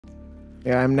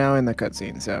Yeah, I'm now in the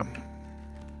cutscene, so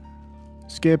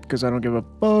skip because I don't give a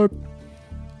fuck.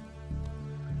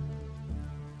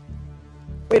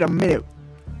 Wait a minute.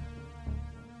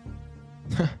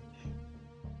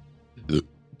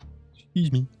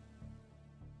 Excuse me.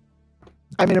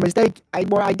 I made a mistake. I had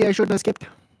more idea. I shouldn't have skipped.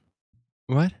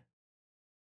 What?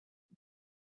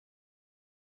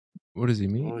 What does he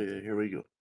mean? Oh yeah, here we go.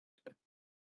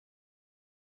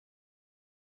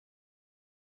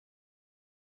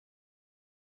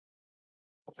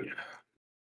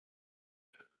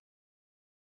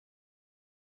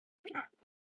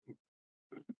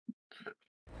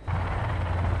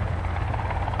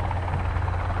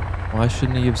 Why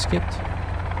shouldn't he have skipped?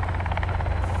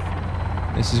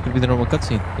 This is gonna be the normal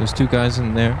cutscene. There's two guys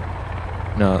in there.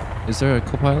 No, is there a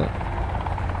co-pilot?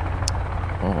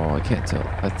 Oh, I can't tell.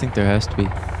 I think there has to be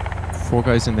 4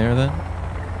 guys in there then.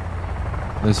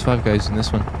 There's 5 guys in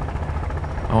this one.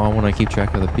 Oh, I want to keep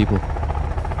track of the people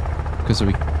because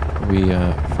we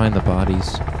find the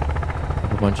bodies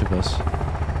of a bunch of us.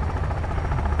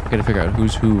 Gotta figure out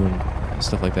who's who and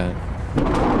stuff like that.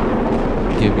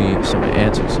 Give me some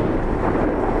answers.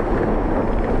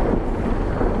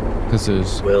 Because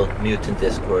there's... Will mute in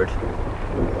Discord.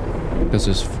 Because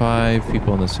there's 5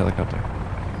 people in this helicopter,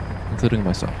 including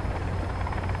myself.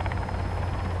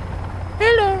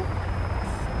 Hello.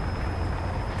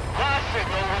 Last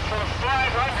signal was from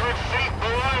 500 feet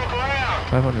below ground.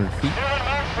 500 feet? 7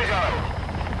 months ago.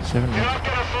 7 You're not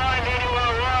gonna find anyone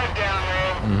alive down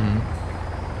there. Mm-hmm.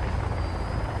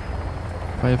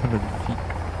 500 feet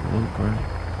below ground.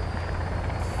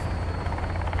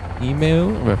 Email,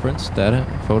 reference, data,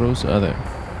 photos, other.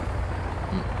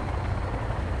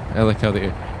 I like how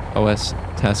the OS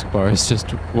taskbar is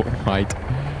just white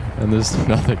and there's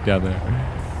nothing down there.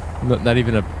 Not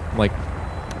even a, like,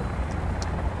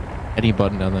 any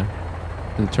button down there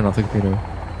to turn off the computer.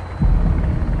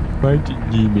 White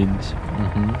demons.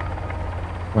 Mm-hmm.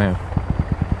 Wow.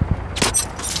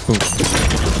 Boom.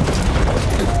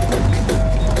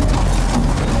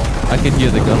 I can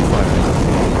hear the gunfire.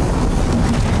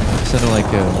 Sounded like a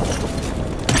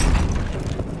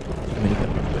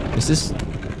minigun. Is this?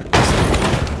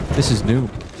 This is new.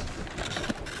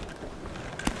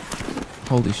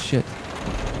 Holy shit.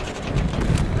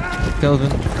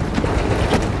 Kelvin.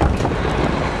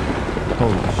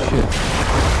 Holy shit.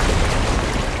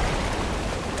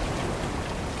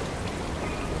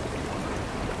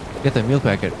 Get that meal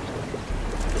packet.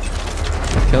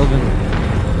 Kelvin.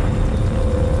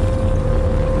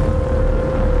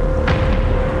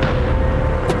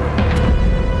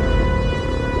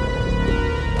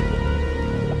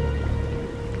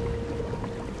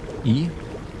 E.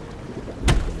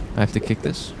 I have to kick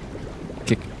this.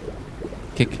 Kick.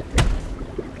 Kick.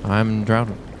 I'm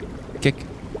drowning. Kick.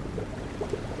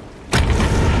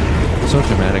 So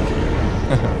dramatic.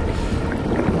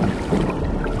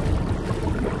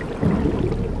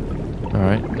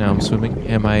 Alright, now I'm swimming.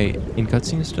 Am I in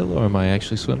cutscene still, or am I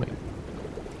actually swimming?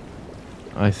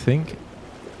 I think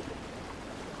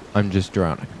I'm just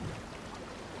drowning.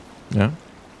 Yeah?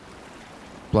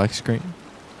 Black screen?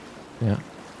 Yeah.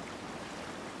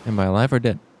 Am I alive or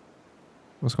dead?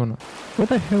 What's going on? What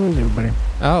the hell is everybody?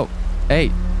 Oh,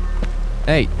 hey.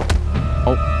 Hey.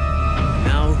 Oh.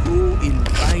 Now who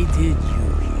invited you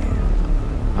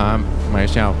here?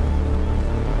 Myself.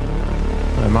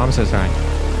 My mom says hi.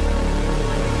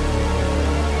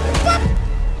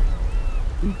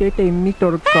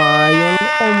 Detonator Kyle.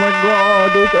 Oh my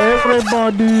god, it's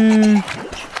everybody.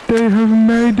 They have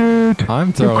made it. I'm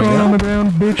You're throwing crawling on the up.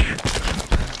 ground, bitch.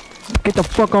 Get the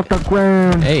fuck off the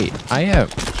ground. Hey, I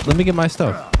have. Let me get my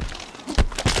stuff.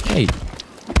 Hey.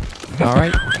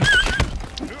 Alright.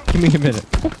 Give me a minute.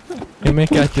 Give me a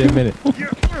goddamn minute.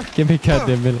 Give me a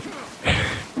goddamn minute.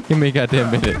 Give me a goddamn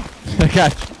minute. I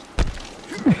got you.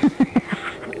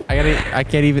 I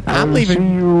can't even. I'm leaving. See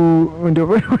you in the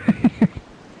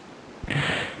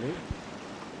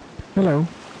Hello.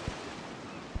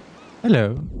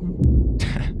 Hello.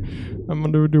 I'm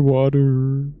under the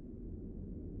water.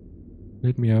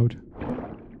 Let me out.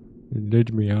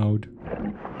 Let me out.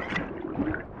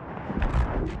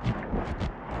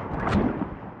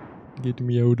 Get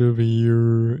me out of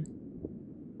here.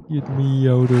 Get me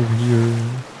out of here.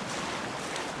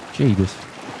 Jesus.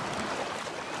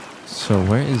 So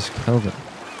where is Kelvin?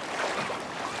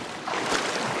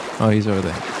 Oh, he's over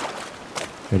there.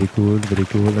 Very cool, very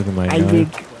cool. Look at my I dog.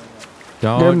 think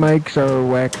their Dog. mics are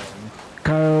whack.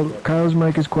 Kyle's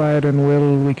mic is quiet and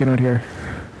Will, we cannot hear.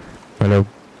 Hello.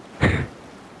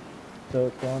 So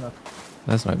it's going up.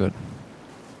 That's not good.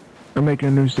 I'm making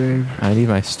a new save. I need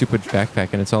my stupid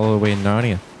backpack and it's all the way in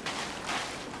Narnia.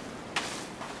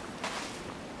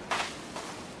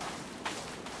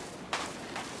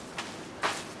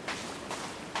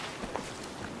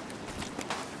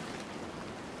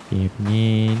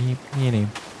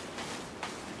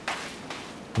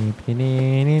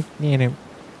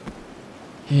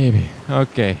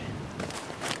 Okay.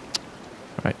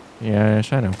 Alright.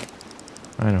 Yes, I know.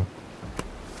 I know.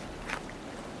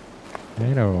 I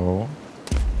know.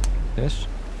 This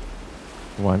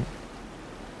one.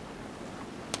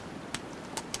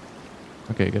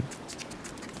 Okay, good.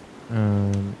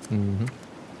 The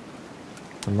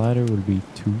ladder will be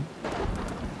 2.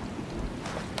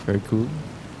 Very cool.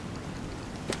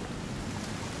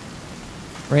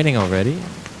 Raining already?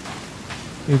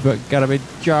 You've gotta be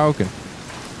joking.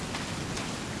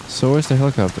 So where's the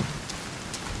helicopter?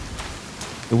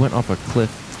 It went off a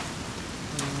cliff.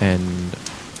 And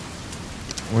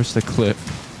where's the cliff?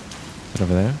 Is it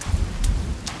over there?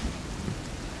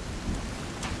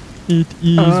 It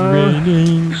is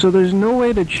raining. So there's no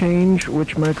way to change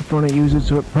which microphone it uses,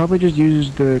 so it probably just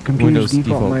uses the computer's Windows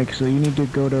default default. mic. So you need to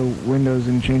go to Windows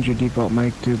and change your default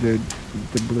mic to the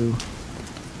blue.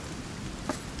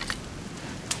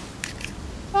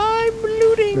 I'm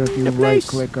looting So if you the place.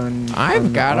 right-click on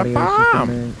I've got a the audio bomb.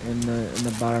 system in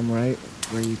the bottom right,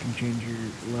 where you can change your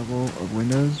level of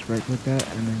Windows, right-click that,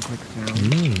 and then click Sound.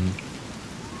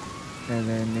 And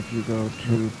then if you go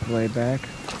to Playback,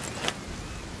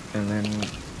 and then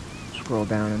scroll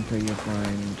down until you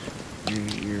find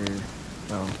your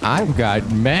well. I've got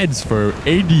meds for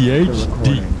the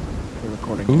ADHD.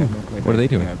 recording. Ooh, tab, no playback what are they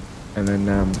doing? tab. And then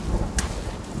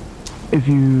if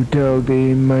you tell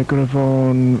the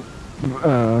microphone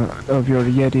of your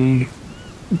Yeti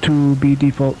to be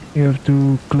default, you have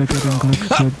to click it and click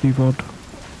set default.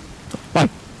 What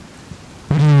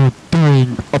are you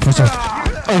doing, officer?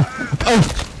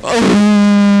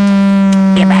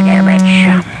 Get back here, bitch!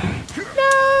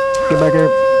 Get back here.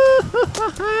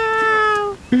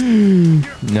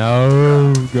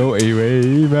 No, go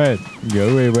away, man.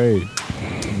 Go away.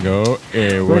 Go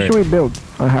away. Where should we build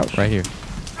a house? Right here.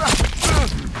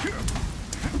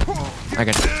 I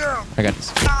got this. I got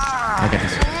this. I got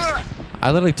this.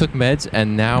 I literally took meds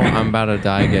and now I'm about to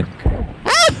die again.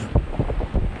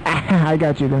 I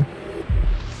got you then.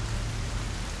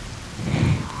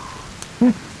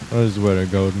 I swear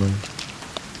to God, man.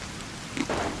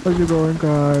 How's it going,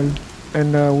 guys?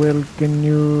 And Will,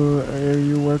 are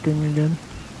you working again?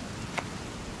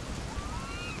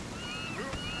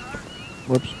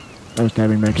 Whoops. I was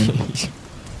tabbing back in.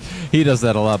 He does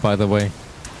that a lot, by the way.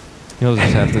 He'll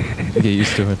just have to get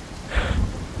used to it.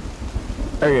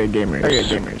 Okay, gamers.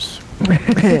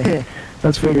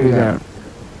 Let's figure it out.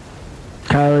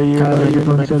 Kyle, are you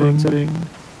microphone setting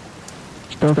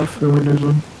stuff for Windows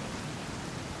 1?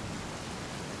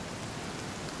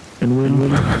 And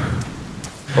Will?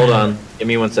 Hold on. Give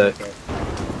me 1 sec.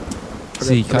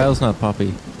 See, Kyle's not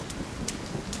Poppy.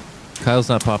 Kyle's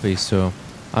not Poppy, so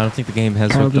I don't think the game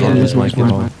has hooked on his mic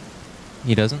at all.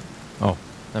 He doesn't? Oh,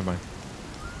 never mind.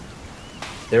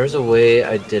 There was a way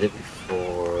I did it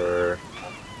before.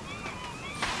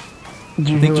 Did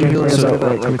you think hear you what I also- said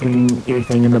about clicking your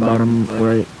thing in the bottom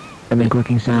right, and then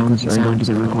clicking sounds, and going to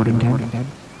the recording tab?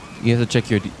 You have to check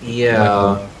your...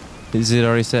 Yeah. Is it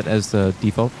already set as the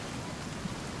default?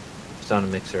 It's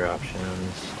on mixer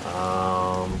options.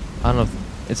 I don't know.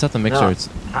 It's not the mixer. No.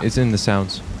 It's in the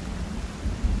sounds.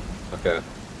 Okay.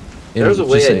 There was a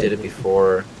way I did it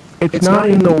before. It's not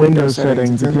in the Windows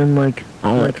settings. It's in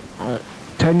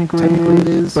technically it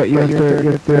is, but you have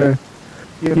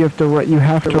to right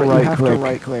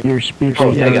click your speaker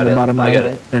Oh, yeah, I in got the it. bottom I right. got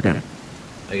it. Okay.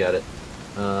 I got it.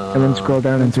 And then scroll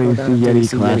down until you see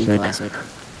Yeti Classic.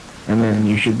 And then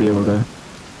you should be able to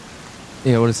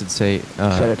Yeah, what does it say?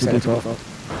 set it to default.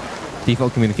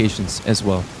 Default communications as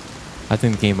well. I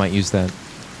think the game might use that.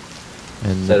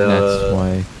 And Set, that's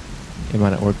why it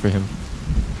might not work for him.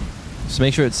 So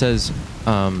make sure it says...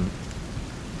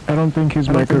 I don't think his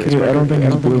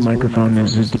blue microphone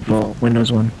is his default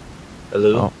Windows one.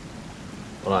 Hello? Oh.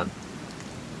 Hold on.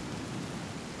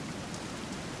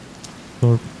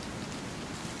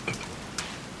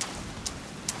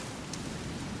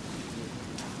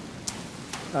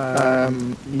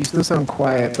 You still sound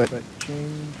quiet, but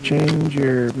change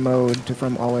your mode to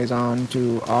from always on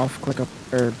to off. Click up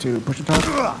or to push to talk,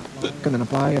 and then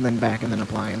apply, and then back, and then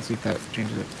apply, and see if that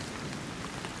changes it.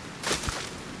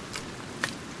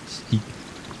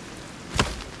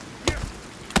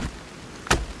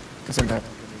 Because sometimes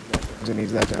it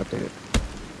needs that to update it.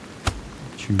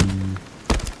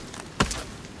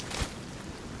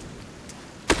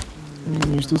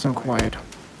 You still sound quiet.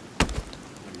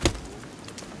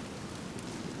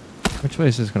 Which way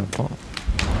is this gonna fall?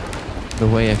 The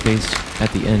way I face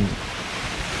at the end.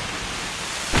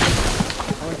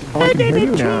 Oh, I can hear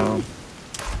you now.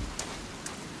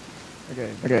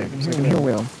 Okay. Second heel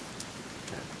wheel.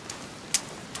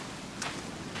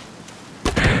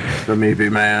 The Meepy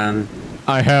man.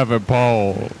 I have a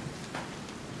ball.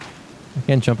 I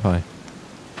can't jump high.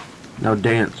 Now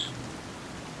dance.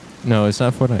 No, it's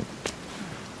not Fortnite.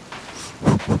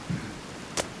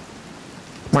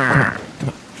 Come on.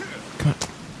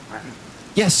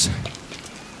 Yes.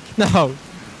 No.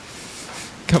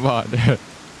 Come on.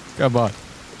 Come on.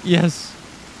 Yes.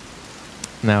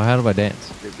 Now, how do I dance?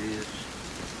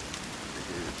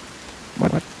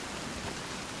 What?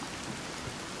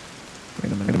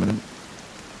 Wait a minute.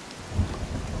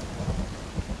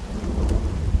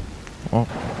 Oh.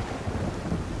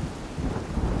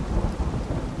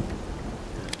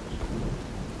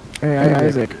 Hey,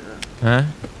 Isaac. Huh?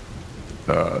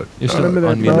 You're still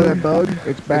Remember unmuted. that bug?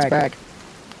 It's back.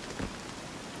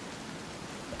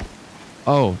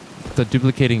 Oh, the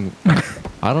duplicating.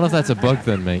 I don't know if that's a bug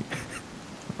then, mate.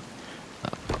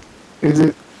 Is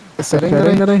it a setting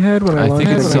that I had when I I launched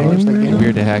think it's the some game?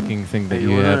 weird hacking thing that Hey,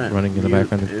 you you have wanna running in the mute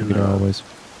background of the in, computer always.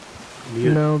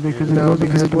 No, because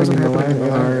it wasn't happening in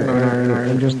our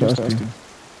in just us two.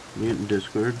 Mute in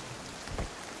Discord.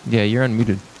 Yeah, you're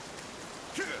unmuted.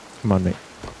 Come on, mate.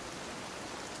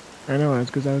 I know, it's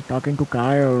because I was talking to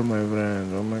Kyle, my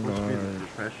friend. Oh my Must be the god.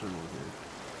 professional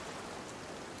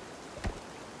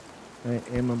here.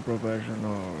 I am a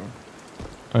professional.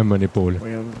 I'm Manipul.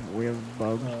 We have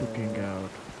bugs to kick out.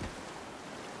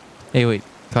 Hey, wait,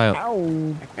 Kyle.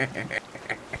 Ow!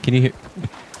 Can you hear?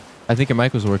 I think your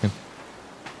mic was working.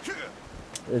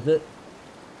 Is it?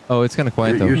 Oh, it's kind of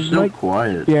quiet though. You're so mic-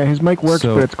 quiet. Yeah, his mic works,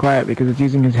 So- but it's quiet because it's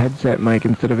using his headset mic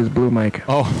instead of his blue mic.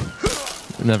 Oh,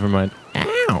 never mind.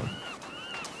 Ow!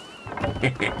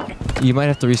 You might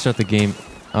have to restart the game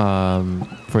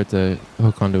for it to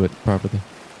hook onto it properly.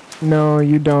 No,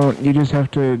 you don't. You just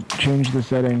have to change the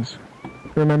settings.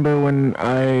 Remember when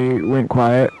I went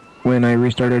quiet when I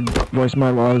restarted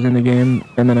voicemail while I was in the game,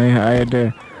 and then I had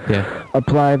to Yeah. I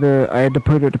had to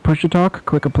put it to push to talk,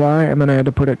 click apply, and then I had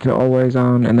to put it to always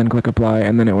on, and then click apply,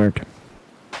 and then it worked.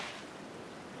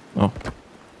 Oh.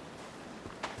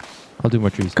 I'll do more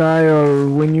trees. Kyle,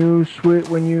 when you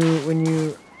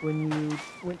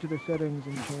went to the settings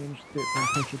and changed it from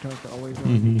push to talk to always on,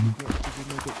 Mhm. you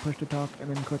make it push to talk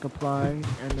and then click apply,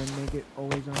 and then make it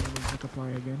always on and then click apply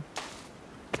again.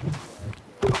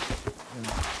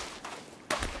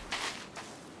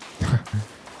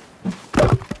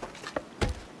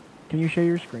 Can you share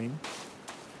your screen?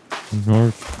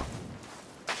 North.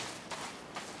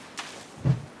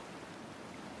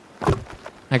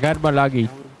 I got Balagi.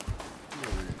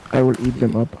 I will eat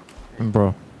them up.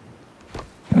 Bro.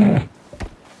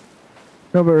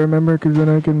 No, but remember, because then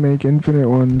I can make infinite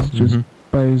ones just Mhm.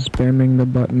 by spamming the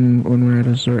button when we're at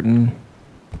a certain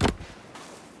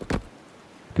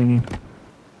thingy.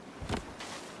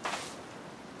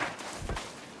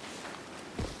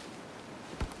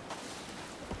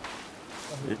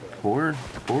 Poor.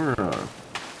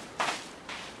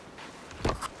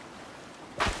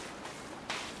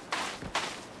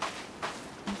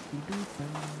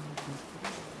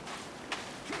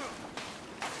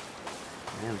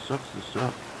 Man, sucks to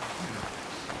suck.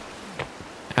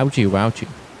 Ouchie, wouchie.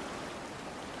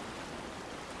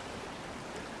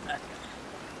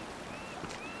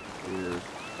 Yeah.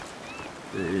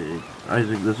 Hey,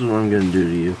 Isaac, this is what I'm gonna do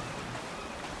to you.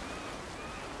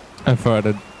 I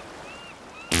farted.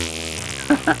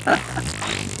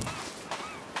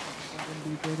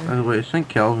 By the way, I sent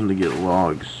Calvin to get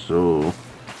logs, so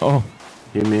Oh.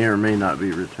 he may or may not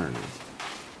be returning.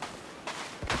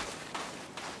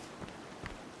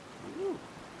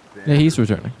 Yeah, he's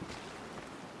returning.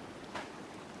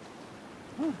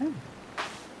 Oh, hey.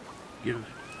 Give.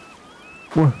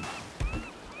 What?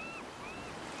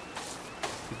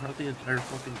 He brought the entire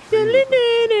fucking tree with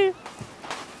him.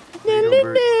 There you go,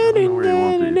 Bert. I don't know where you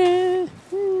want these.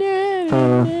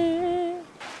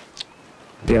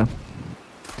 Yeah.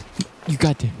 You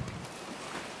got them.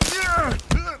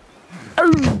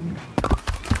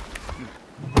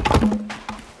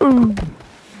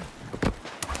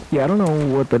 Yeah, I don't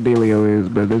know what the dealio is,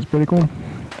 but it's pretty cool.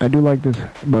 I do like this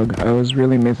bug. I was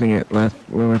really missing it last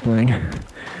when we were playing.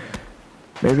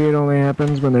 Maybe it only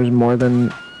happens when there's more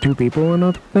than 2 people in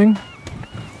a thing.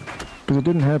 Because it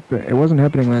didn't happen. It wasn't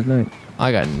happening last night.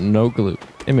 I got no clue.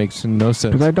 It makes no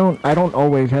sense. Because I don't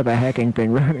always have a hacking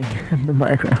thing running in the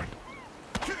background.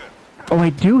 Oh, I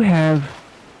do have.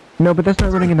 No, but that's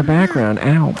not running in the background.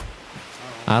 Ow.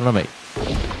 I don't know, mate.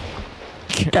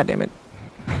 God damn it.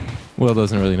 Will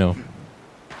doesn't really know.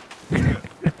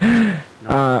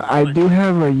 I do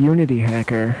have a Unity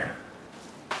hacker.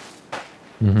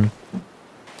 Mm-hmm.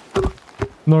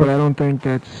 but I don't think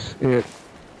that's it.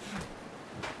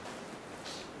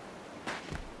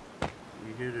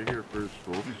 You hear it here first,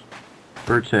 folks.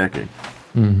 Bert's hacking.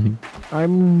 Mm-hmm.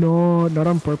 I'm not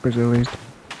on purpose at least.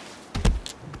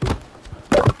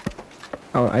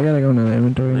 Oh, I gotta go into the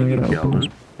inventory and I Thank you, gotta open Calvin.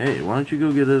 this. Hey, why don't you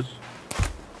go get us?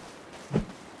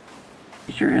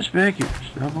 Get your ass back here.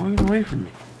 Stop walking away from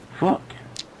me. Fuck.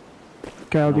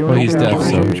 Cal, do you Well, want he's to deaf, share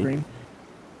so- your screen?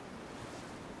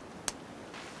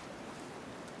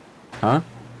 Huh?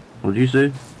 What'd you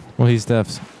say? Well, he's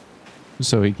deaf,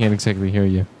 so he can't exactly hear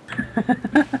you.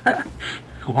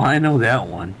 Well, I know that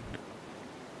one.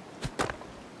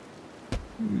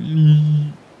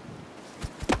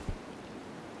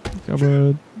 Come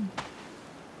on.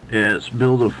 Yes,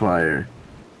 build a fire.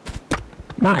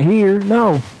 Not here,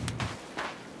 no.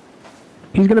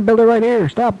 He's gonna build it right here.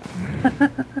 Stop.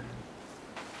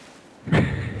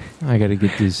 I gotta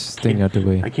get this thing out the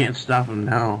way. I can't stop him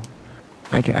now.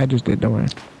 I just did. Don't worry.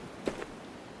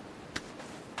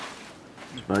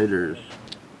 Spiders.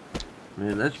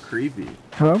 Man, that's creepy.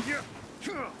 Hello?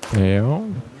 Yeah.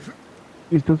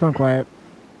 You still sound quiet.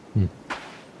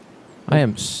 I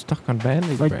am stuck on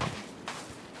bandage Like- bread.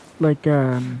 Like,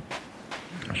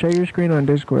 share your screen on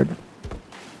Discord.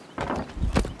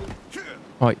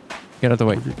 Oh, get out the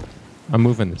way. I'm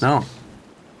moving this. No.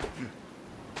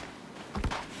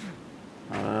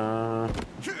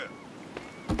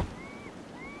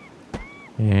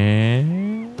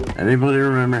 And Anybody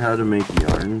remember how to make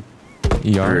yarn? Or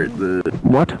yarn, the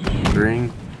What?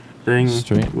 string thing?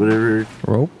 String. Whatever.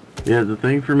 rope. Yeah, the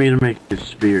thing for me to make a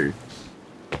spear.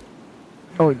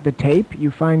 Oh, the tape? You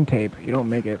find tape. You don't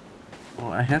make it. Oh,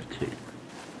 I have tape.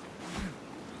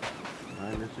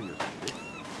 I'm missing a stick.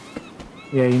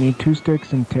 Yeah, you need 2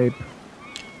 sticks and tape.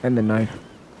 And the knife.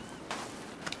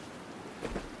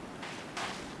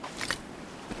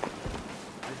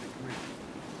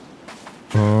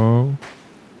 Oh,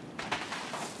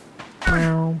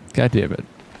 Meow. god damn it!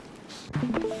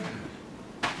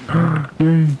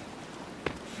 Yay.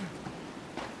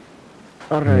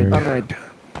 Alright.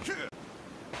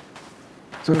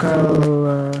 So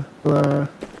Kyle,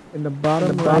 in the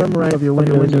bottom right of your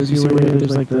windows, you see where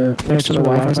there's like the next to the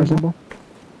Wi-Fi symbol?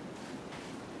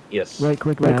 Yes. Right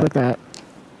click that.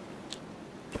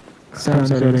 Sound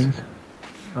settings.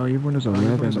 Oh, your Windows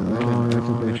 11. Oh,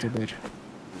 that's a bitch.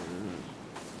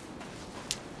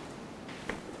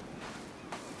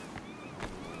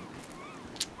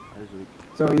 Isaac,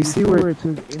 So you see where it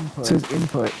says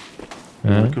input.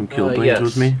 Huh? come kill things yes.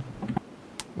 with me?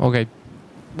 Okay.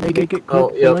 Make it click,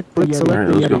 Oh, yep. select Alright,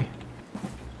 the let's go. Yeti.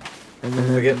 And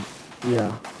Click it.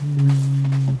 yeah.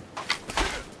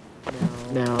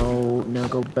 Now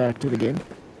go back to the game.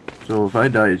 So if I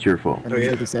die, it's your fault. And Okay.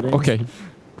 then the settings Okay.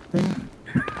 thing.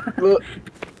 Look.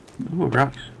 Ooh,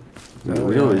 rocks. So,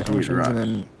 We always need options rocks.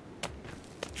 and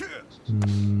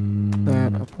then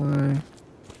that apply.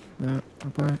 That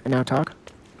apply. And now talk.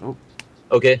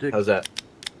 Okay, how's that?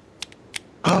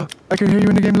 I can hear you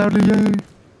in the game loudly.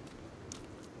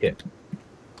 Yay!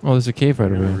 Oh, there's a cave I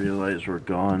right over didn't here. realize we're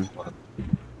gone.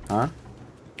 Huh?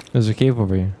 There's a cave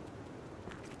over here.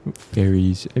 Ooh,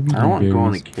 berries. I don't want to go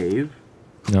in a berries. cave.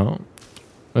 No.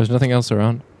 There's nothing else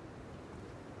around.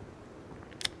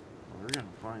 We're gonna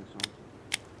find something.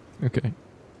 Okay.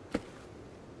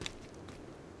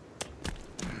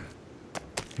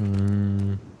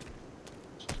 Hmm.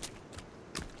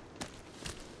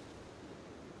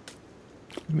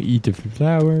 Let me eat the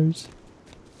flowers.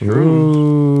 Shrooms.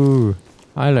 Ooh.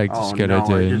 I like the Oh no, I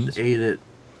skeletons. just ate it.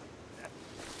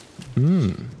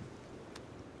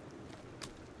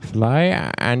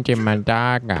 Fly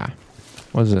anti-madaga.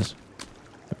 What's this?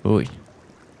 Ooh.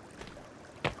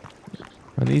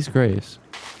 Are these grays?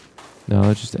 No,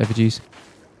 they're just effigies.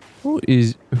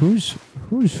 Whose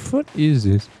foot is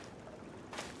this?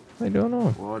 I don't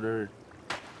know. Water.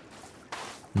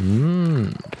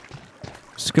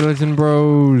 Skeleton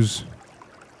bros.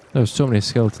 There's so many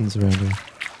skeletons around here.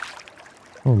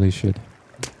 Holy shit.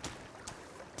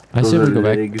 I Those say we are go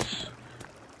back legs.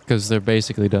 because they're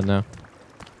basically done now.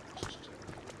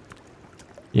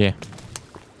 Yeah.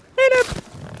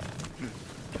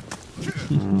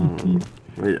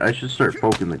 Wait, I should start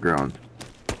poking the ground.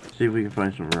 See if we can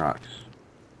find some rocks.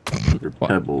 Or What?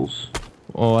 pebbles.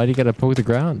 Oh, why do you gotta poke the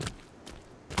ground?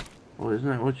 Well, isn't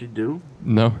that what you do?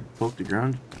 No, Poke the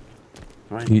ground?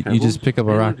 Find You just pebbles? pick up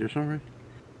a Hey, rock. look, there's some right-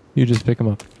 you just pick them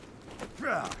up.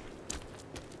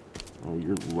 Oh,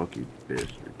 you're lucky bastard.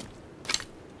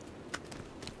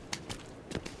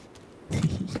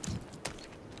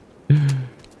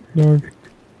 No.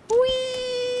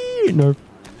 Whee! No.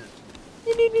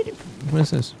 What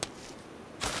is this?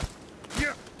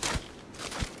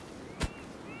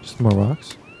 More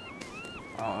rocks?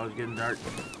 Oh, it's getting dark.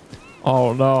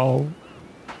 Oh no.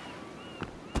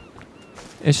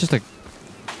 It's just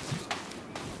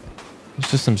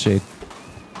some shade.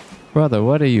 Brother,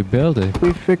 what are you building?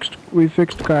 We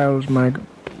fixed Kyle's mic.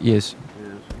 Yes.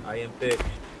 Yes. I am fixed.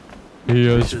 He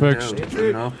is Fixed fixed. out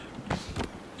enough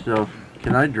stuff.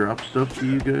 Can I drop stuff to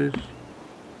you guys?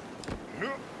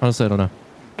 Honestly, I don't know.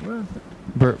 Well,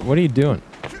 Bert, what are you doing?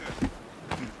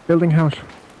 building house.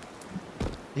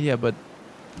 Yeah, but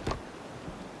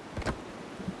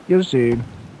You'll see.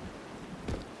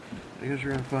 I guess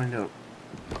we're gonna find out.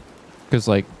 because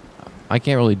like I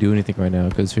can't really do anything right now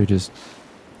because you're just.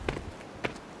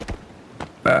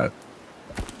 Do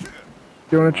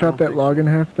you want to chop that log in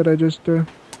half that I just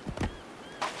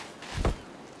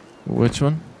Which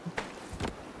one?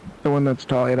 the one that's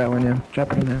tall, yeah, that one, yeah.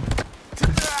 Chop it in half.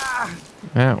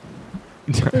 Ow.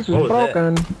 This is What was that?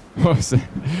 broken. What was that?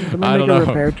 Someone I make don't a know.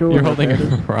 repair tool You're and holding repair a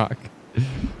this. rock.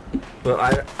 Well,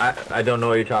 I don't know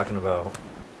what you're talking about.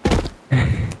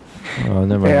 Oh,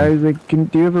 never Hey, mind. Isaac, do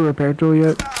you have a repair tool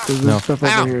yet? Because this No. stuff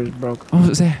Ow. over here is broke. What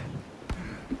was that?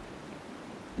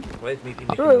 Why is Meepy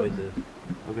making noises?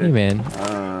 Okay. Hey man,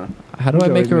 how do He's I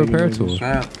make a always making repair noises. tool?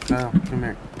 Kyle, come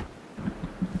here.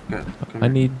 Kyle, come I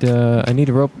here. need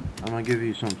a rope. I'm gonna give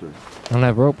you something. I don't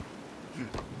have rope.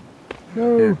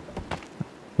 No. Here.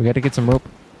 We got to get some rope.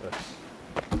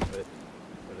 What is it?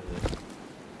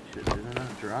 Shit, did it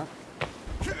not drop?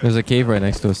 There's a cave right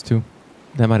next to us too.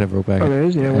 That might have rope back. Oh, there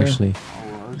is, yeah, where? Actually, Oh,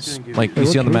 well, I was gonna give like you you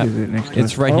see on the What map, cave is it next to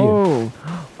it's us? right here. Oh.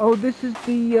 Oh, this is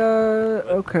the,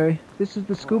 okay. This is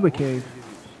the scuba cave.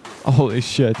 Holy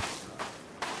shit!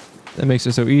 That makes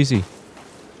it so easy.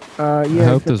 Yeah, hope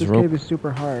except there's this rope. cave is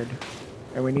super hard.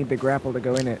 And we need the grapple to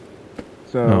go in it.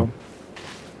 So... No.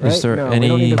 Is there No, we don't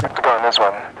any? need the grapple to go in this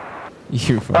one.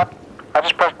 You fuck. I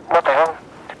just pressed... What the hell?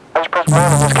 I just pressed Y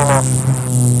and this came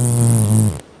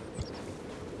up.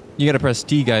 You gotta press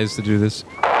T, guys, to do this.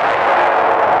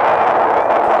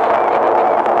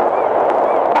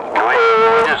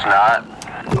 Just not.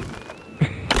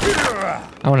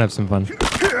 I wanna have some fun.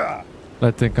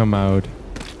 Let them come out.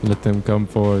 Let them come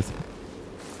forth.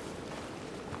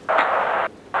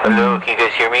 Hello, can you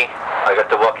guys hear me? I got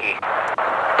the walkie.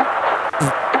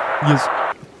 Yes.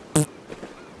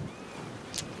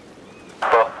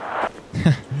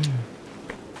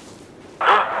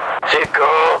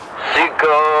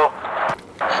 Seagull.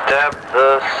 Stab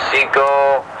the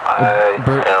seagull. I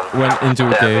Bert am went into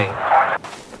a stabbing. cave.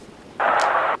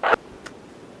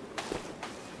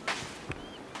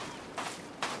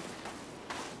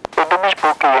 Don't be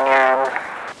spooky in here.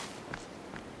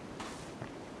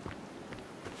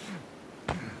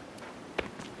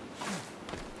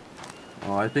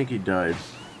 Oh, I think he died.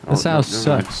 This Oh, no, house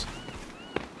never mind. sucks.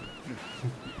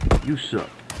 You suck.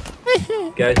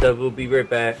 Guys, I will be right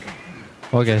back.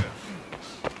 Okay.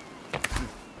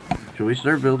 Should we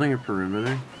start building a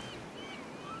perimeter?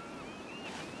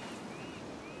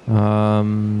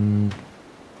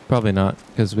 Probably not,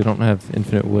 because we don't have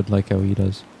infinite wood like how he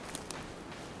does.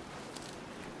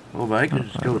 Oh, but I could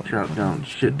just go chop down a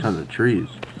shit ton of trees.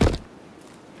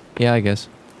 Yeah, I guess.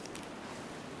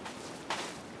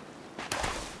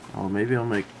 Oh, maybe I'll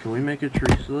make... Can we make a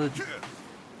tree sledge?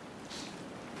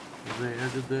 Have they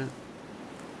added that?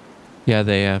 Yeah,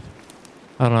 they have.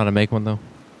 I don't know how to make one though.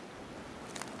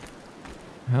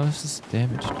 How is this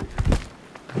damaged?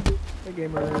 Hey,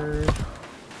 gamer.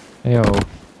 Heyo.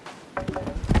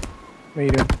 What you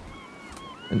doing?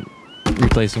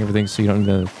 Replacing everything so you don't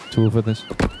need a tool for this.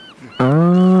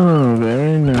 Oh,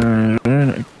 very nice. Very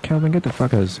nice. Calvin, get the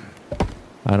fuck out. Because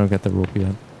I don't get the rope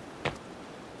yet.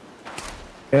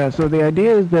 Yeah, so the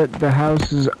idea is that the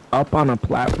house is up on a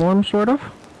platform, sort of.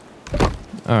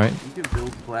 Alright. You can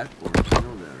build platforms, you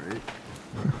know that, right?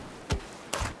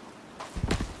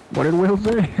 What did Will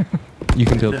say? You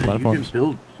can build You platforms. can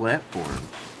build platforms.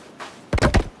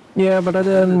 Yeah, but I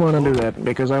didn't want to do that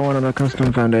because I wanted a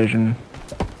custom foundation.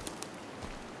 I'm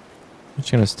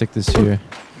just gonna stick this here.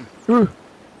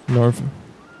 North.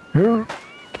 Here.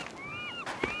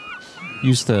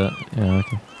 Use the... Yeah,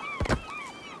 okay.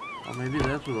 Oh, maybe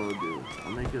that's what I'll do.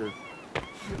 I'll make a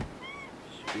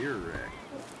spear rack.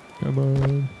 Come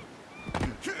on.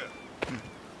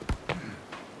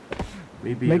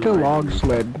 Maybe Make a like- log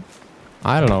sled.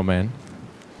 I don't know, man.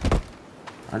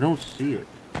 I don't see it.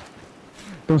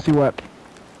 Don't see what.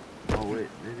 Oh wait,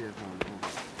 maybe I found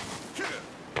it.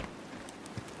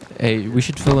 Hey, we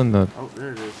should fill in the... Oh,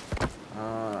 there it is.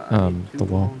 I need the two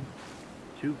wall. bone,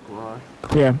 2 cloth,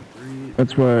 Yeah, 3.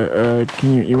 that's what.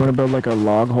 Can you want to build like a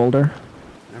log holder?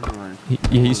 Never mind.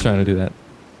 He's trying to do that.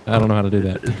 I don't know how to do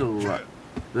that. It's a lot.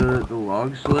 The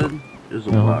log sled is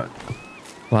a No. lot.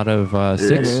 A lot of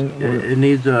sticks. It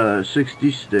needs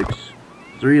 60 sticks,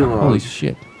 3 logs, Holy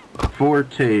shit. 4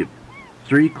 tape,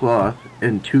 3 cloth,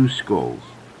 and 2 skulls.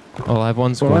 Oh, I have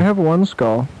one skull. Well, I have 1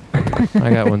 skull.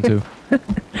 I got one too.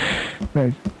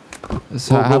 Nice.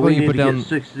 So Well, how but about we you need put to down? get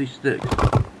 60 sticks.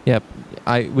 Yep,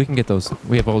 we can get those.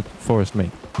 We have old forest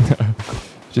mate.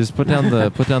 Just put down the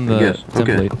Yes,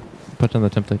 okay. template. Put down the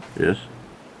template. Yes.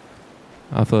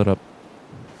 I'll fill it up.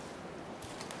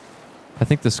 I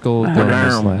think the skull Put going down.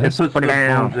 this It last. puts Put it the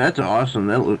down. bones- That's awesome.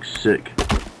 That looks sick.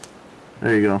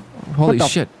 There you go. Holy the-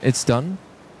 shit! It's done.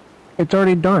 It's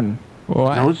already done.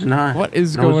 What? No, it's not. What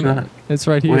is No, going it's on? not. It's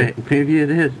right here. Wait, maybe it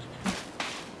is.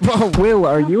 Oh, Will,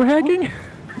 are you hacking?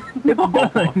 No.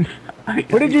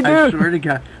 What did you I do? swear to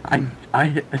God, I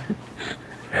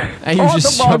Hey, you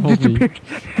just the log shoveled me. disappeared.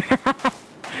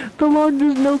 The log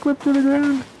just no clip to the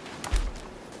ground.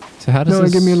 So how does No,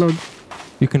 this? give me a log.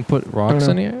 You can put rocks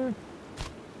know. in here.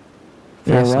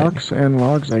 Yeah, Fascinating. rocks and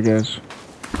logs, I guess.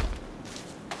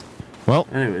 Well,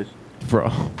 anyways.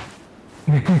 bro.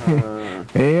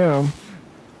 Yeah.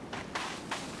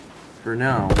 For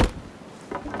now,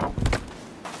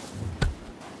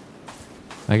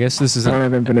 I guess this is. I don't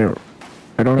have infinite.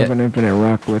 I don't have Yeah. an infinite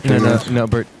rock with No, me. no, no,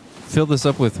 Bert. Fill this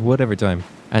up with wood every time,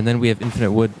 and then we have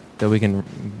infinite wood that we can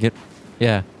get.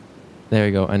 Yeah, there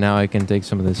you go. And now I can take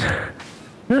some of this.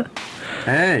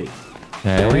 hey,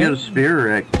 Hey. we got a spear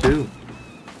rack too.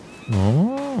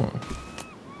 Oh.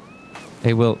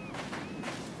 Hey, Will.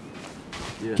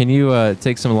 Yeah. Can you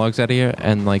take some logs out of here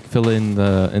and like fill in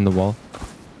the wall?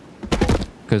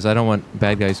 Because I don't want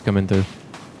bad guys coming through.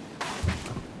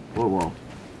 Whoa.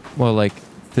 Well, like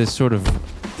this sort of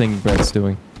thing Brett's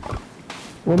doing.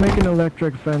 We'll make an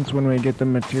electric fence when we get the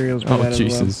materials for Oh that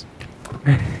Jesus!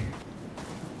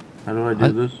 How do I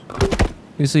do this?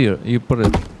 You see, you put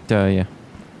it. Yeah.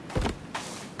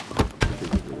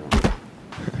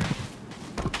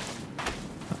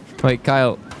 Wait,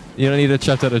 Kyle, you don't need to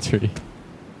chop down a tree.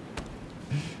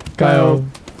 Kyle.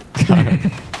 Kyle.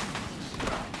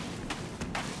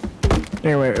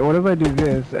 Anyway, what if I do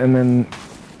this and then?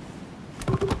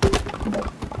 Oh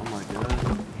my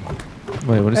God.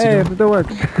 Wait, what is Hey, he if doing? it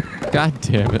works. God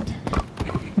damn it!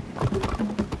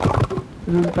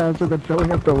 This is faster than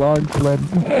filling up the log sled.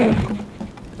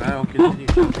 I'll continue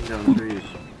chopping down trees.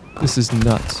 This is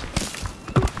nuts.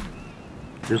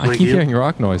 Just I like keep you. hearing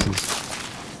rock noises.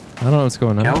 I don't know what's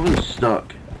going on. Calvin's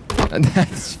stuck.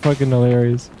 That's fucking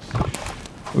hilarious.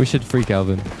 We should free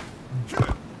Calvin.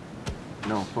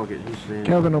 No, fuck it. He's staying.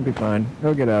 Calvin will be fine.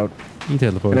 He'll get out. He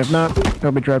teleports. And if not,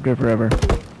 he'll be trapped here forever.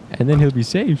 And then he'll be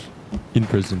safe in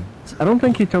prison. I don't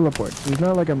think he teleports. He's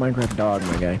not like a Minecraft dog,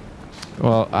 my guy.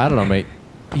 Well, I don't know, mate.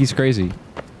 He's crazy.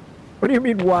 What do you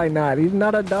mean, why not? He's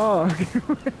not a dog.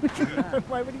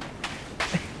 Why would he?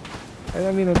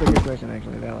 I mean, that's a good question,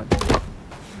 actually. That one.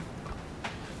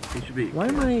 He should be. Why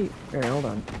am I... Here, hold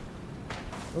on.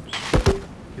 Oops.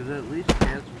 Because at least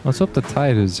cats. Let's hope the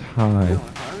tide is high. No,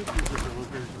 if I was just a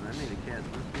developer and I made a cat in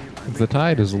this game, I'd The make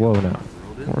tide a is cat low named now.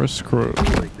 Rodent. We're screwed.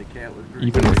 Like the cat was very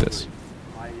Even with this.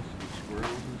 Like mice and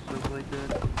squirrels and stuff like that.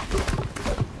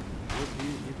 What, do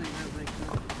you think that makes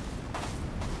sense?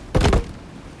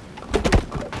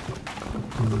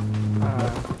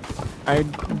 I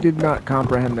did not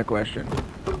comprehend the question. I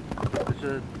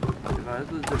said, if I was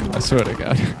the developer, I swear to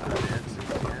God. I'd add some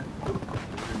cat,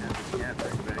 and then have the cat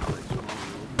bring back like small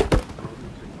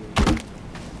rodents and game.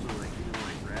 So like even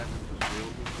like rabbits and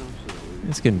squirrels and stuff, so that we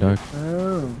It's getting dark.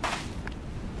 Oh.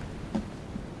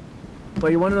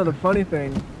 Well, you want to know the funny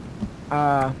thing?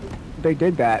 They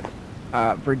did that.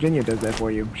 Virginia does that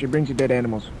for you. She brings you dead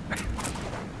animals.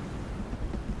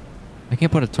 I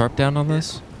can't put a tarp down on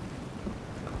this?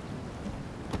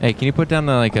 Hey, can you put down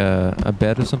like a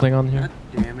bed or something on here?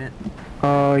 God damn it.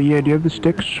 Yeah, do you have the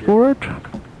sticks for it?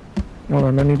 Hold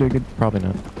on, I need to Probably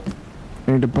not.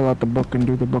 pull out the book and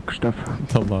do the book stuff.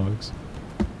 The logs.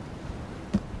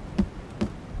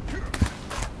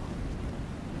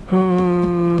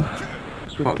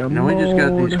 Fuck, now I just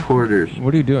got these quarters.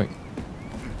 What are you doing?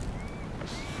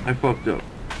 I fucked up.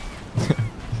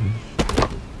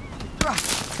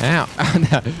 Ow!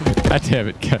 God damn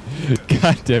it! God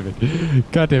damn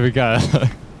it! God damn it! God.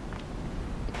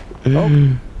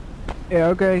 Oh. Yeah,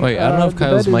 okay. Wait, I don't know if the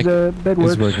Kyle's bed mic bed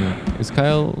is works. working. Is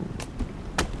Kyle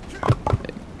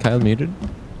muted?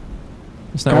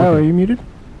 It's not Kyle, are working. you muted?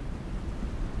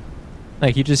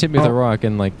 Like he just hit me with a rock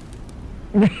and like.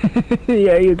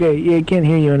 Yeah, you okay? Yeah, I can't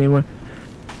hear you anymore.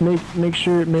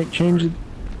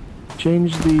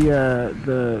 Change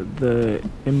the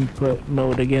input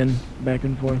mode again, back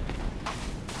and forth.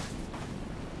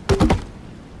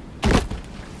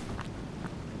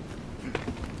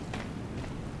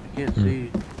 can't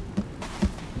see.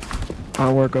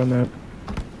 I'll work on that.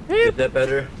 Is that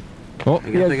better? Oh, I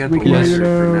guess I Yes, got we the can laser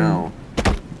hear you for now.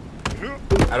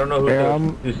 now. I don't know Yeah,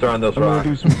 who's throwing those I'm gonna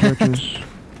rocks. do some touches.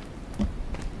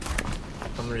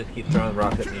 I'm gonna just keep throwing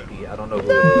rocks at Meepy. I don't know who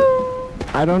it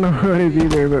is. I don't know who it is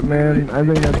either, but man, I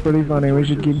think that's pretty funny. We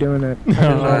should keep doing that.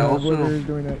 I also- Whoever is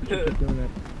doing that should keep doing that.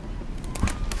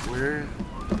 Where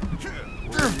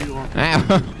do you want Ow.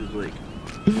 this? Because, like,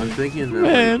 I'm thinking that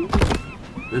Man.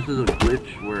 like, this is a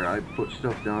glitch where I put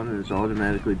stuff down and it's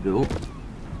automatically built.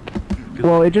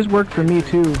 Well, it just worked for me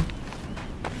too.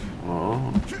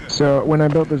 Oh, So when I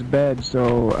built this bed,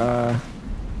 so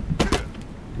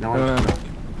now I'm stuck.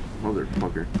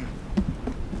 Motherfucker.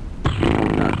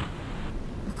 I'm not.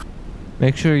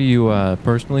 make sure you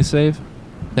personally save.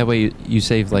 That way you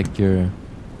save like your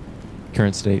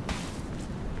current state.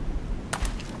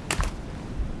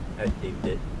 I saved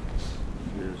it.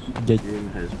 This game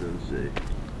has been saved.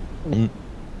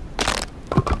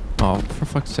 Oh, for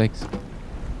fuck's sakes.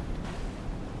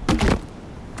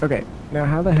 okay. Now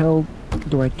how the hell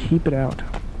do I keep it out?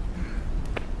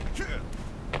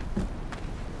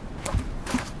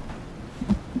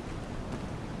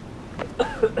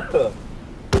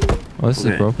 Oh, this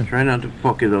is broken. Try not to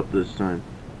fuck it up this time.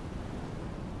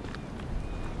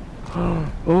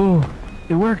 Oh,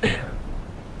 it worked.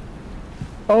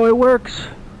 Oh, it works.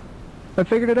 I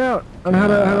figured it out on how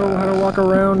to walk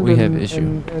around we have and,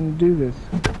 issue. and do this.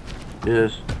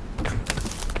 Yes.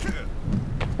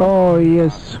 Oh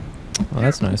yes, Well,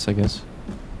 that's nice, I guess.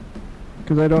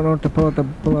 because I don't know what to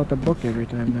pull out the book every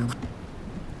time now.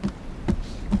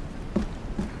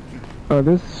 Oh,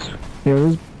 this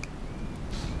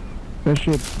that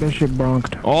shit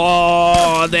bonked.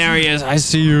 Oh, there he is. I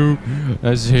see you.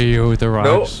 I see you with the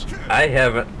Nope. rocks. I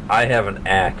have an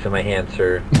axe in my hand,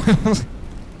 sir.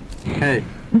 Hey,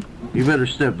 you better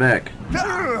step back.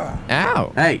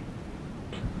 Ow. Hey,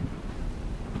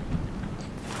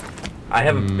 I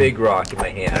have a big rock in my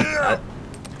hand.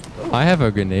 I have a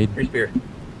grenade. Your spear.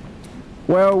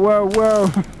 Whoa, whoa, whoa!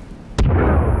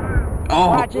 oh,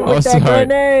 Watch it Oh, with that sorry.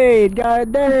 grenade!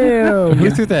 God damn! Who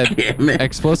threw that damn it.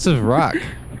 explosive rock?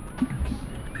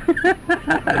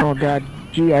 Oh god,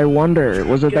 gee, I wonder,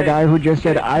 was it the Okay. guy who just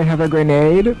said, I have a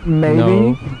grenade? Maybe?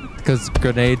 No, because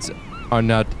grenades are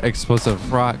not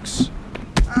explosive rocks.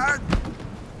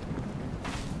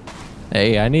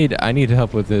 Hey, I need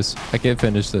help with this. I can't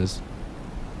finish this.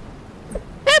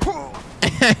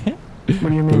 What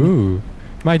do you mean? Ooh,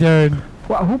 my turn.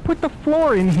 Wow, who put the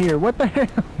floor in here? What the hell?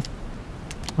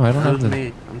 Oh, I don't that have was the.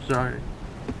 me. I'm sorry.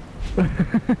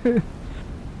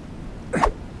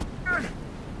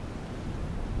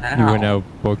 You are Ow. now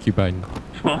porcupine.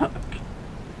 Fuck.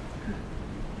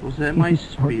 Was that my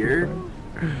spear?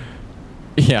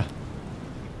 Yeah.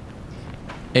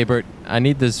 Hey, Bert, I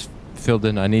need this filled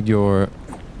in. I need your.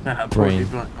 Brain.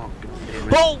 Porcupine. Oh, God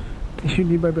damn it. You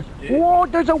need my best. Whoa,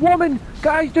 there's a woman!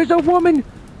 Guys, there's a woman!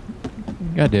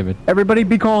 God damn it. Everybody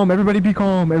be calm, everybody be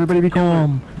calm, everybody be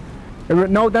calm.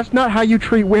 No, that's not how you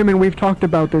treat women. We've talked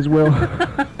about this, Will. Burn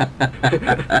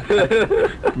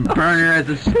her at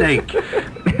the stake.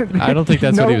 I don't think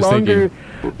that's no what he was longer,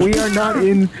 thinking. We are not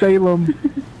in Salem.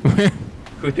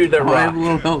 Who threw that Oh, I have rock? a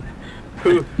little help.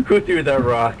 Who threw that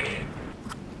rock?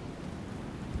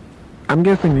 I'm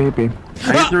guessing Meepy.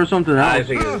 I can throw something I else.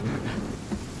 think it was.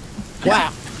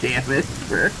 Wow. Damn it.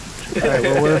 Alright,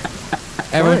 well, we're...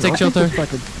 Everyone Alright, take I'll shelter. this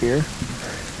fucking spear.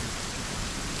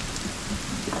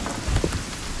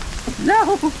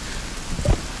 No.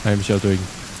 I'm sheltering.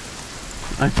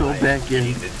 I fell back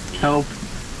in. Help.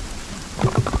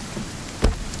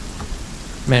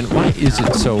 Man, why is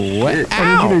it so wet? Shit.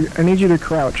 Ow! I need you to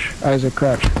crouch. Isaac,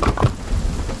 crouch.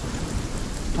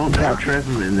 Don't trap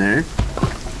him in there.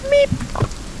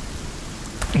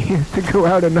 He has to go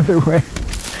out another way.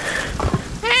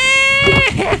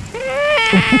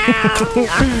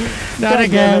 Not God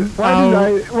again. damn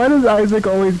it. Why does Isaac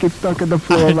always get stuck in the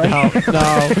floor like that?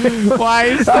 No. Why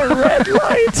is the red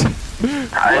light?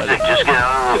 Isaac, just get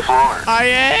out of the floor.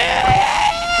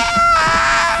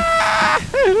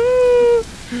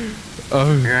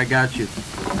 Oh. Here, I got you.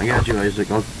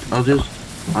 Isaac. I'll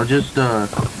just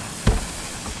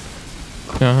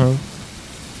Uh-huh.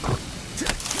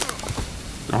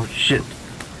 oh shit.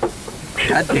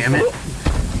 God damn it.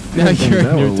 Now you're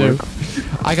that in will your work. too.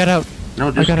 I got out. No,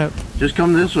 I just got out. just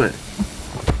come this way.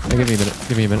 Hey, give me a minute.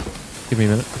 Give me a minute. Give me a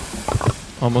minute.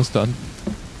 Almost done.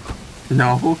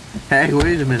 No. Hey,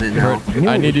 wait a minute now. Bert,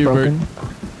 I need you, Bert.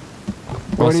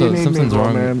 What do you Also, need me something's for,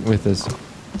 wrong man? with this.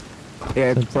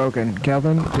 Yeah, it's broken.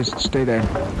 Calvin, just stay there.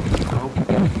 Nope.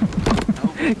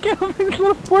 Calvin's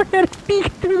little forehead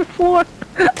peeked through the floor.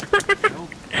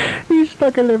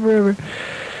 fucking live forever.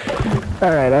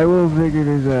 Alright, I will figure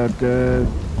this out.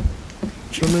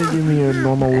 Somebody give me a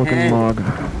normal looking log.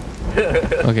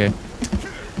 Okay.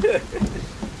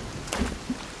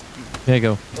 There you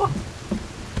go.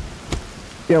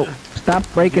 Yo, stop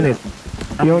breaking it.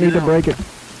 You don't need to break it.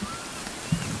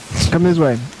 Come this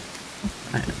way.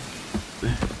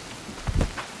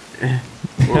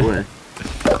 What way?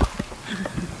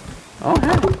 Oh,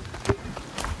 hey.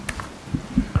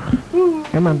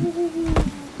 Come on.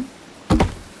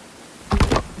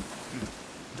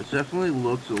 It definitely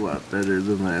looks a lot better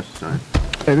than last time.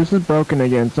 Hey, this is broken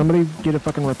again. Somebody get a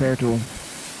fucking repair tool.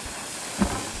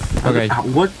 Okay.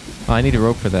 What? Oh, I need a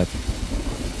rope for that.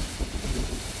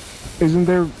 Isn't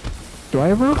there... Do I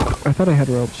have rope? I thought I had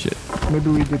rope. Shit. Maybe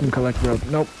we didn't collect rope.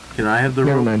 Nope. Can I have the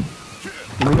Never rope? mind.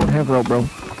 We don't have rope, bro.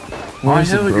 Oh, I Where's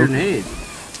the have a rope? grenade.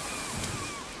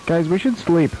 Guys, we should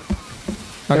sleep.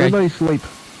 Okay. Everybody sleep.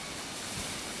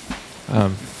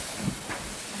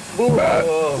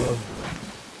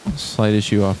 Slight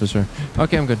issue, officer.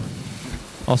 Okay, I'm good.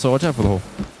 Also, watch out for the hole.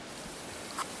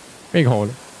 Big hole.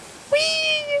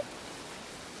 Whee!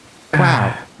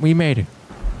 Wow, we made it.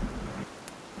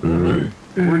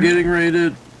 We're getting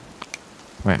raided.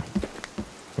 Wow.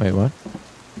 Wait, what?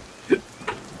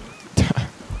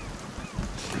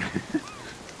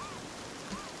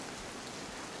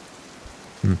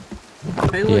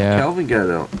 Hey, look, Yeah. Calvin got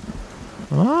out.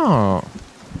 Oh.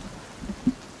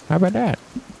 How about that?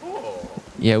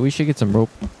 Yeah, we should get some rope.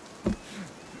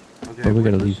 Okay, But we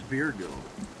gotta where'd the leave. spear go?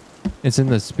 It's in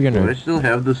the spear Do I node. still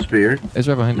have the spear? It's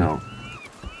right behind No.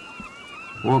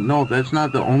 Well, no, that's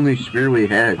not the only spear we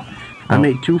had. I Oh.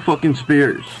 made 2 fucking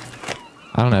spears. you.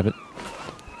 I don't have it.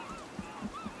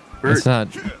 Bert, It's not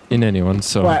in anyone,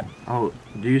 so. What? oh,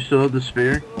 do you still have the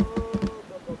spear?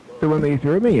 The one that you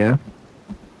threw at me, yeah?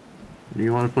 Do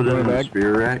you want to put it Put it in the back?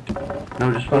 spear rack?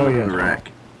 No, just put Oh, it in yes. the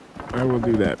rack. I will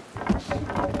do that.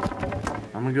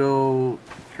 I'm gonna go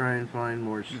try and find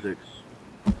more sticks.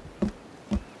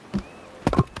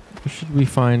 Where should we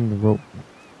find the rope?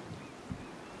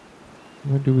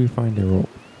 Where do we find the rope?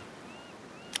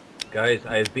 Guys,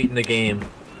 I've beaten the game.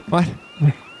 What?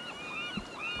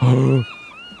 Oh,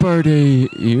 birdie!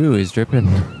 Ew, he's dripping.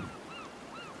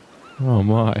 Oh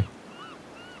my.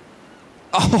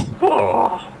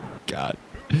 Oh! God.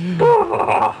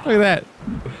 Look at that.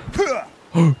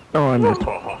 Oh, I missed.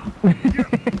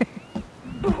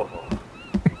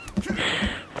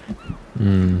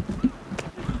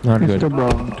 Not It's good. still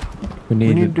broken. We We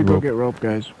need, need to go rope. get rope,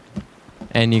 guys.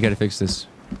 And you gotta fix this.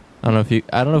 I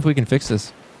don't know if we can fix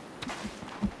this.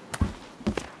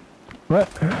 What?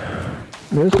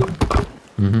 This?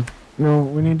 Mm-hmm. No,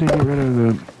 we need to get rid of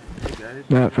the...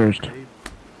 That first.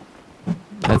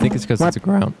 I think it's because What? it's a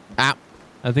ground. Ow!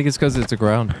 I think it's because it's a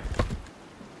ground.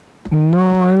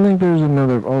 No, I think there's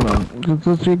another... Hold on.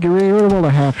 Let's get rid of all the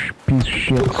half-piece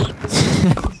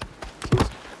shits.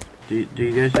 Do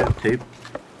you guys have tape?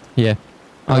 Yeah.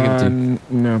 I'll give it to you.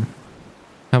 No.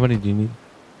 How many do you need?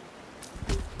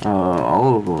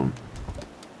 All of them.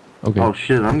 Okay. Oh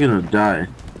shit, I'm gonna die.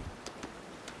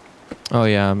 Oh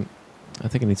yeah, I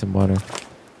think I need some water.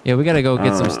 Yeah, we gotta go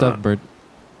get some stuff, Bert.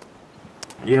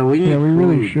 Yeah, we need Yeah, we food.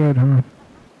 really should, huh?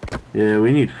 Yeah,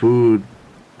 we need food.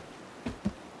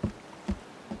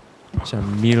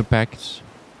 Some meal packets.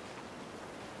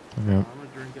 Yeah. I'm gonna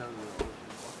drink out of the...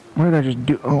 What did I just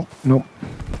do? Oh, nope.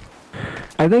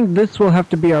 I think this will have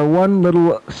to be our one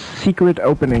little secret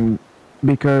opening,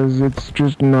 because it's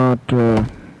just not,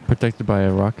 Protected by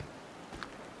a rock.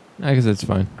 I guess that's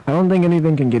fine. I don't think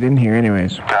anything can get in here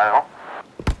anyways. Kyle?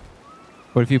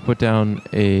 What if you put down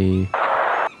a...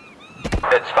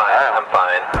 It's fine, I'm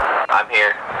fine. I'm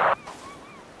here.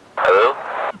 Hello?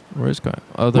 Where's Kyle?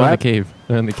 Oh, they're in the What? cave.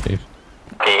 They're in the cave.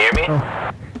 Can you hear me?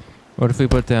 Oh. What if we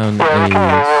put down Yeah, I can hear you.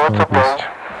 a What's small up, piece? guys?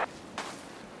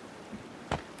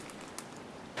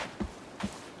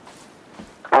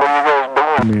 What are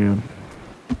you guys doing? Yeah.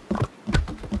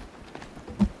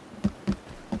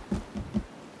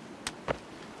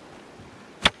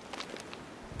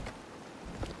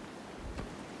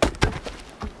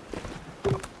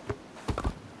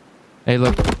 Hey,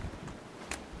 look.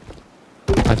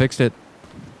 I fixed it.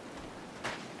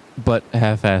 But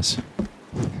half-ass.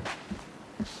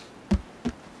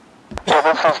 Yeah,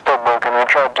 this is still broken. I'm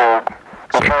trying to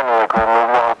like remove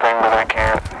the whole thing, but I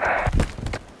can't.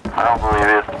 I don't believe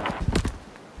it.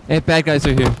 Hey, bad guys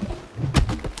are here.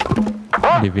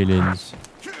 The villains.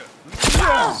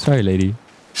 Sorry, lady.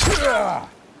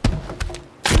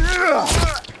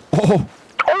 Oh!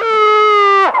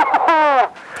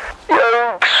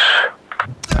 Yikes!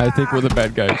 I think we're the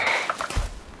bad guys.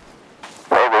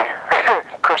 Maybe.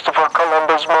 Christopher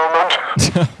Columbus moment.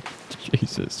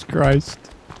 Christ.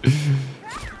 Damn it,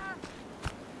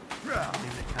 Kyle.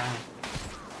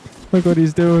 Look what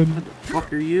he's doing. What the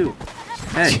fuck are you?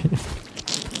 Hey.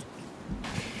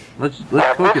 Let's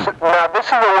Now cook this, him. now this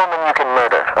is a woman you can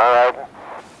murder, alright?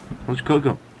 Let's cook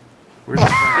him. Where's the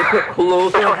fire? Put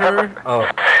clothes on her. Oh,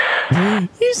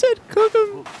 He said cook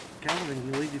him. Well, Calvin,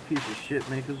 you lazy piece of shit,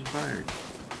 make us a fire.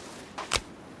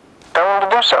 Tell him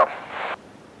to do so.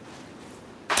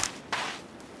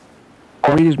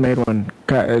 We just made one.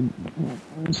 Kyle and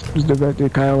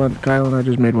I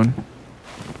just made one.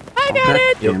 I got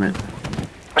it! Damn it.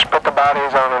 Just put the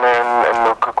bodies on in there and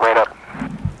we'll cook right up.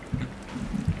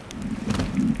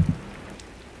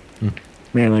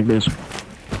 Man, like this.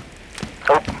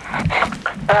 Oh.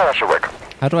 That should work.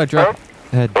 How do I drop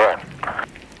head? Yeah.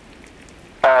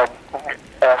 F.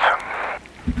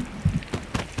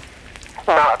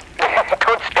 No.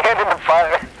 Don't stand in the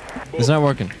fire. It's not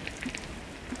working.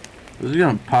 This is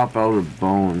gonna pop out of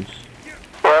bones. Yeah,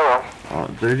 well. Oh,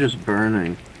 they're just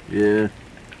burning. Yeah.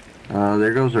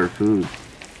 There goes our food.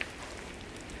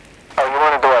 Oh, you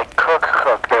wanted to like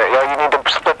cook there. Yeah, you need to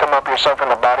split them up yourself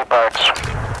into body parts.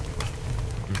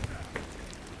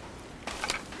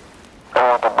 I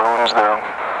want the bones though.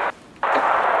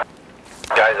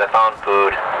 guys, I found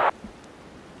food.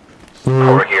 Food.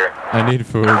 Over here. I need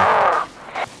food.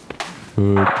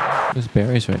 Food. There's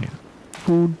berries right here.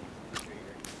 Food.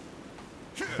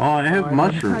 Oh, I have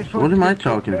mushrooms. What am I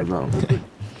talking about? Do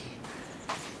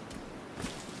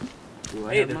I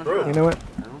Hey, have the mushrooms? fruit. You know what?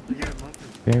 I don't think I have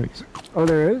mushrooms. Berries. Oh,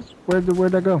 there is? Where'd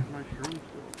that go? Mushrooms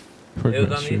though. Where'd It was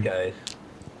my on these shoe- guys.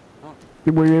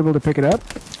 Were you able to pick it up?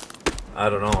 I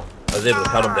don't know. I was able to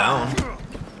cut them down.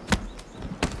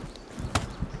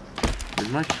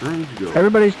 Where'd my shrooms go?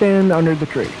 Everybody stand under the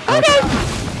tree.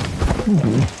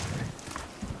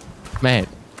 Man.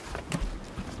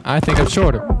 I think I'm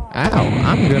shorter. Ow,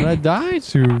 I'm gonna die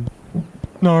soon.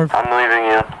 Narf. I'm leaving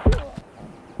you.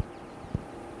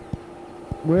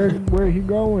 Where he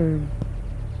going?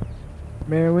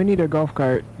 Man, we need a golf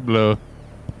cart. Blow.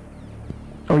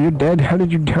 Oh, you're dead? How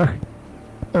did you die?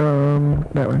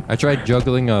 That way. I tried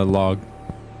juggling a log.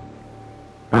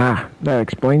 Ah, that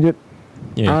explains it.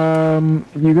 Yeah.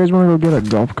 You guys want to go get a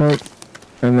golf cart?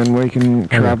 And then we can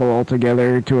travel all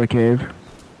together to a cave?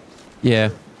 Yeah.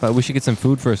 But we should get some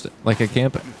food first. Like a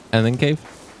camp and then cave.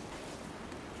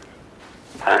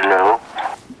 Hello?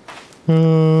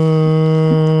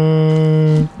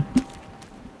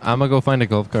 I'm gonna go find a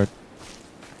golf cart.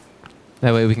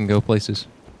 That way we can go places.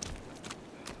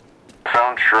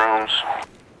 Found shrooms.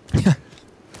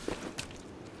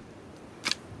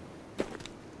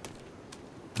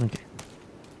 Okay.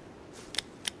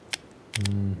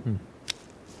 Mm-hmm.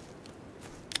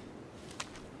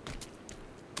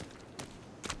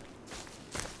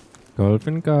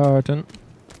 Golden garden.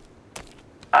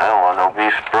 I don't want no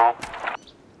beef, bro.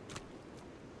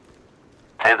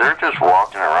 Hey, they're just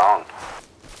walking around.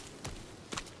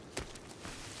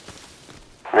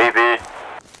 Maybe.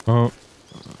 Oh,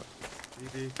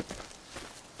 Maybe.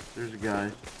 There's a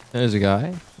guy. there's a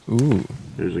guy. Ooh.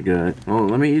 There's a guy. Oh,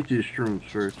 let me eat these shrooms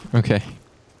first. Okay.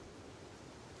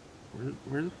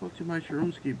 Where the fuck do my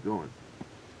shrooms keep going?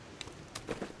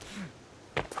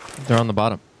 They're on the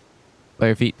bottom. By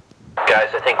your feet. Guys,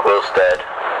 I think Will's dead.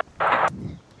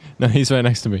 No, he's right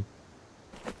next to me.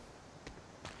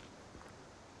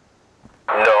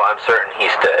 No, I'm certain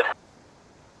he's dead.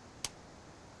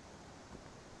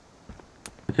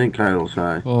 I think Kyle's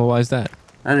high. Well, why is that?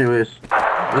 Anyways,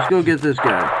 let's go get this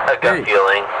guy. I got Hey,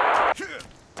 feeling.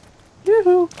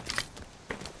 yoo-hoo.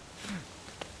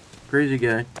 Crazy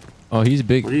guy. Oh, he's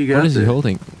big. What do you got What is he there?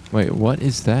 holding? Wait, what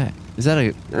is that? Is that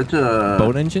a That's a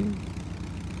boat engine?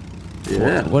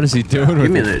 Yeah. What is he doing with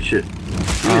Give me it? that shit. Give me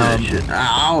that shit.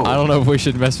 Ow. I don't know if we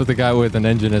should mess with the guy with an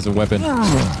engine as a weapon.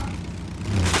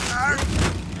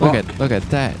 Look at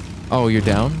that. Oh, you're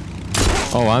down?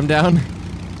 Oh, I'm down?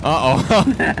 Uh-oh.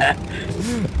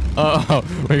 Uh-oh.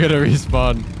 We're gonna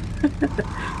respawn.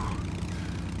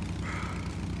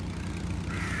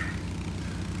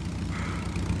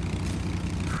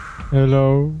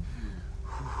 Hello.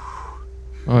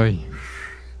 Oi.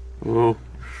 Oh.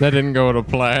 That didn't go to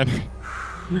plan.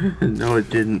 No, it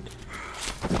didn't.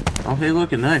 Oh, hey,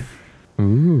 look, a knife.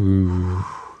 Ooh.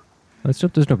 Let's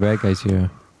hope there's no bad guys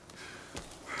here.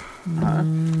 Huh?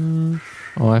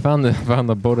 Oh, I found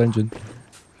the boat engine.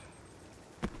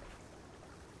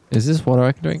 Is this water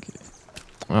I can drink?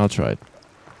 I'll try it.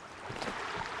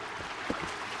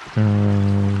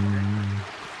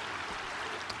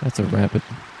 That's a rabbit.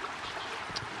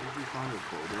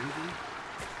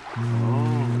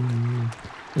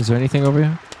 Is there anything over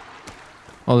here?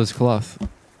 Oh, there's cloth.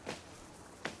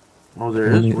 Oh, there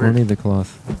We'll is? need, Where? we'll need the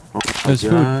cloth. Oh, There's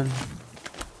God. food.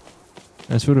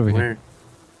 There's food over here.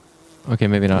 Where? Okay,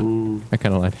 maybe not. Ooh. I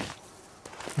kind of lied.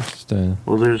 It's just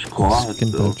Well, there's cloth,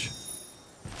 skin though. pouch.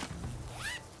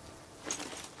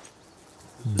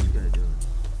 What's this guy doing?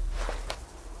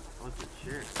 What's a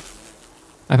chair?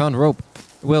 I found rope.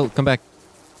 Will, come back.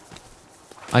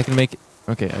 I can make...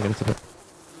 Okay, I gotta tip it.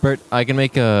 Bert, I can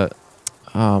make a...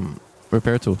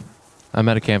 repair tool. I'm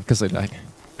at a camp because I died.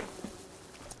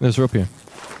 There's rope here.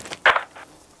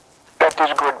 That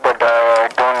is good, but I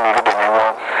don't need it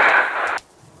anymore.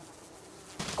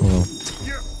 Cool.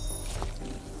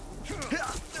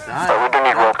 Die. we don't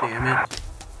need rope. Damn it.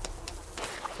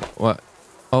 What?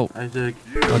 Oh, Isaac.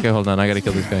 okay, hold on. I gotta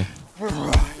kill this guy.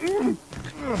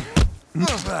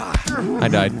 I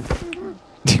died.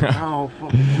 Oh,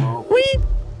 fucking hell.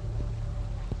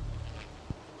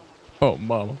 Oh,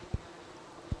 mama.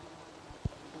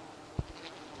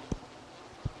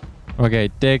 Okay,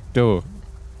 take two.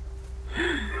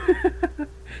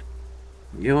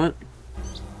 You know what?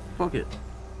 Fuck it.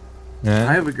 I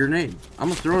Yeah. have a grenade. I'm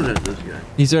gonna throw it at this guy.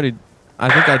 He's already... I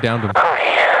think I downed him. Oh,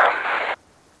 yeah.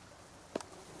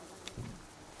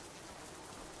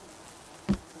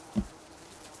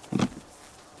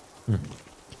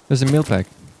 There's a meal pack.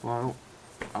 Well,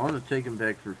 I want to take him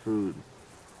back for food.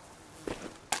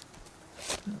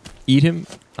 Eat him?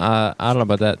 I don't know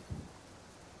about that.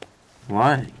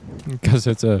 Why? Because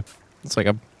it's like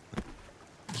a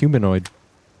humanoid.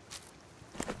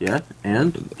 Yeah,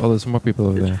 and? Oh, there's more people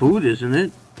over It's there. food, isn't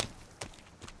it?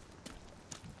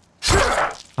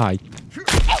 Hi.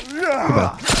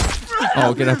 Goodbye.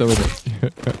 Oh, get out the window.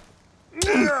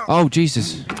 Oh,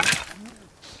 Jesus.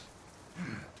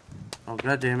 Oh,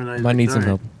 God damn it, Isaac. Might need some die.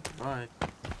 help. Bye.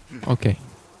 Okay.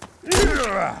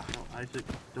 No, Isaac,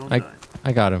 don't die.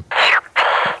 I got him.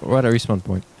 We're at a respawn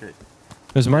point. Okay.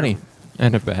 There's money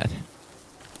and a bat.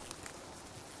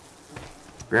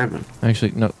 Grab him.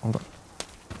 Actually, no, hold on.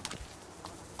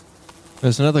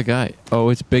 There's another guy. Oh,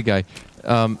 it's big guy.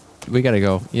 We gotta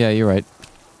go. Yeah, you're right.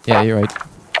 Yeah, you're right.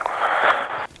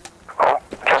 Oh,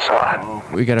 just saw it. Oh,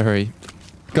 We gotta hurry.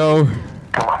 Go.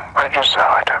 Come on, I just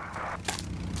saw it.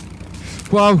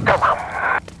 Whoa. Come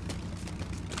on.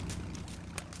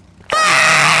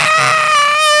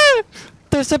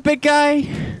 There's a big guy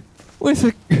with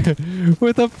a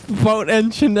with a boat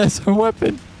engine as a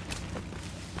weapon.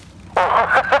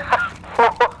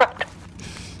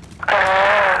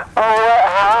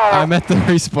 I'm at the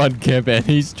respawn camp and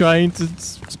he's trying to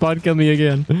spawn kill me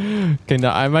again. Okay,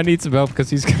 now I might need some help because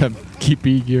he's gonna keep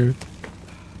being here.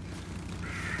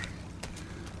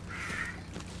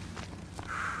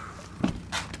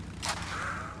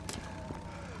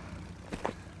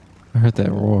 I heard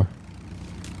that roar.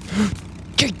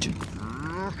 Jesus!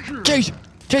 Jesus!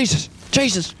 Jesus!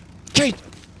 Jesus! Jesus!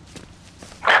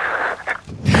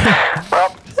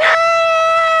 Well,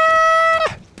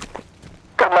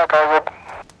 good luck, Isaac.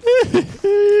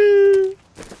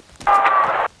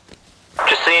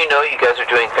 Just so you know, you guys are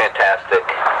doing fantastic.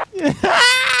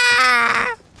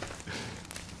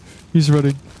 He's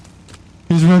running.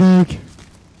 He's running.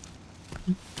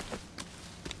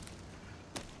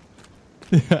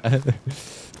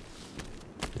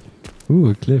 Ooh,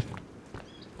 a cliff.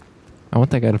 I want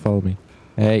that guy to follow me.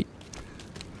 Hey.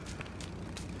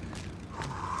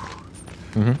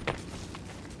 Mm-hmm.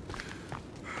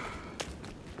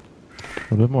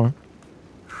 A little bit more.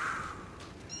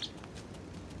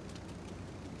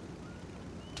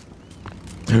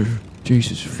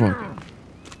 Jesus fuck.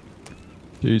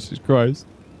 Jesus Christ.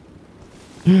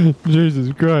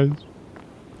 Jesus Christ.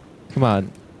 Come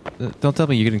on. Don't tell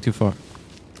me you're getting too far.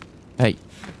 Hey.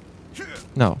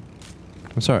 No.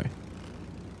 I'm sorry.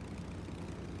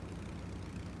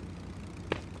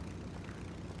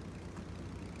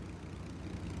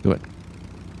 Do it.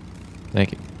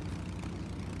 Thank you.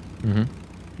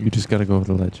 Mm-hmm. You just gotta go over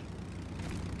the ledge.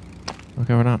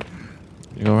 Okay, we're not.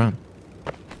 You go around.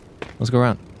 Let's go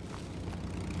around.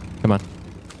 Come on.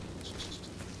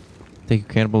 Take your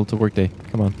cannibal to work day.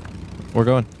 Come on. We're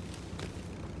going.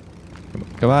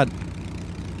 Come on.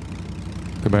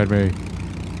 Come on, Mary.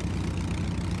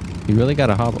 You really got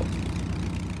to hobble.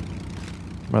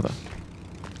 Brother.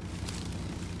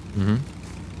 Mm-hmm.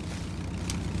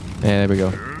 Yeah, there we go.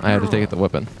 I have to take the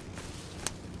weapon.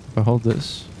 If I hold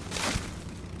this.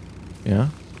 Yeah.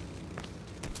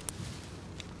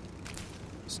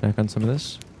 Snack on some of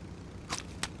this.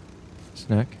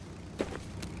 Snack.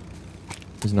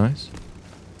 Is nice.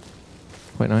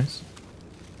 Quite nice.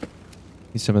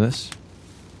 Need some of this.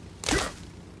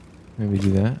 Maybe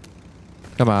do that.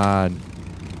 Come on.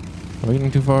 Are we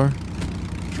getting too far?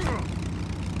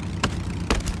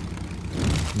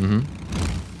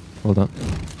 Hold on.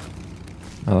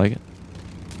 I like it.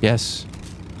 Yes.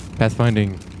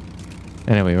 Pathfinding.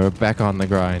 Anyway, we're back on the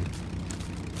grind.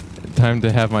 Time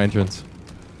to have my entrance.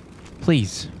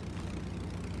 Please.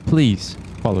 Please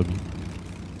follow me.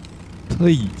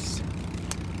 Please.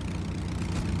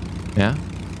 Yeah?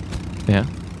 Yeah?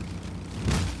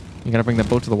 You gotta bring that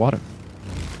boat to the water.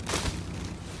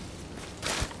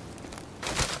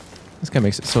 This guy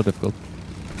makes it so difficult.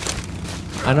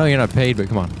 I know you're not paid, but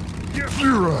come on.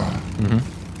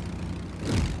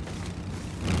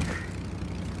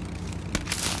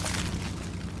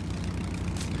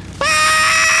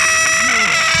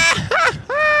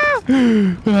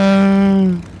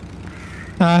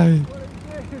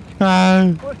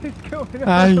 Hi. What is going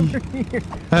Hi. on over here?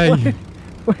 Hey.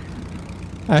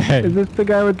 Hey. Is this the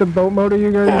guy with the boat motor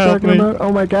you guys are Help talking me. about?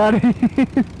 Oh my god.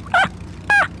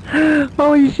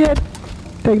 Holy shit.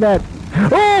 Take that.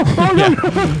 Oh! Oh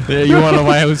no! Yeah, you wanna know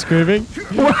why I was screaming?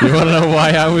 You wanna know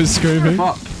why I was screaming?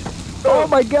 Fuck. Oh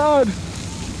my god!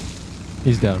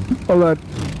 He's down. Hold on.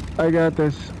 I got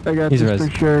this. I got He's this res.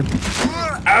 for sure.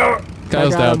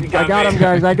 Kyle's down. I got him,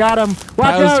 guys. I got him.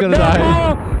 Watch Kyle's out! gonna No!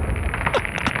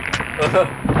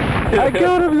 die. I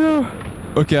got him though.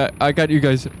 Okay, I got you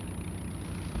guys.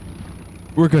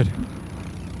 We're good.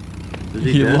 Is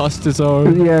He he dead? lost his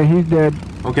arm. Yeah, he's dead.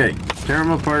 Okay, tear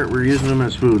him apart. We're using him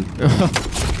as food.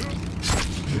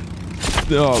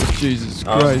 Oh, Jesus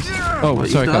Christ. Oh, What,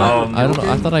 you sorry, done? Kyle. I don't know.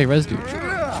 I Okay. thought I rezzed you.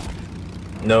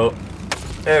 No.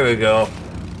 There we go.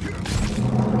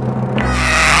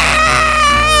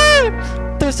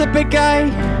 There's a big guy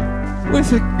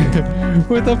with a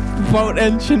with a boat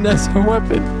engine as a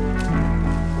weapon.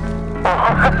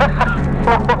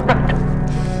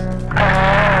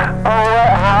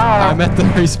 I'm at the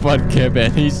respawn camp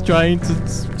and he's trying to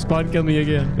spawn kill me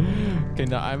again. Okay,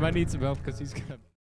 now I might need some help because he's gonna.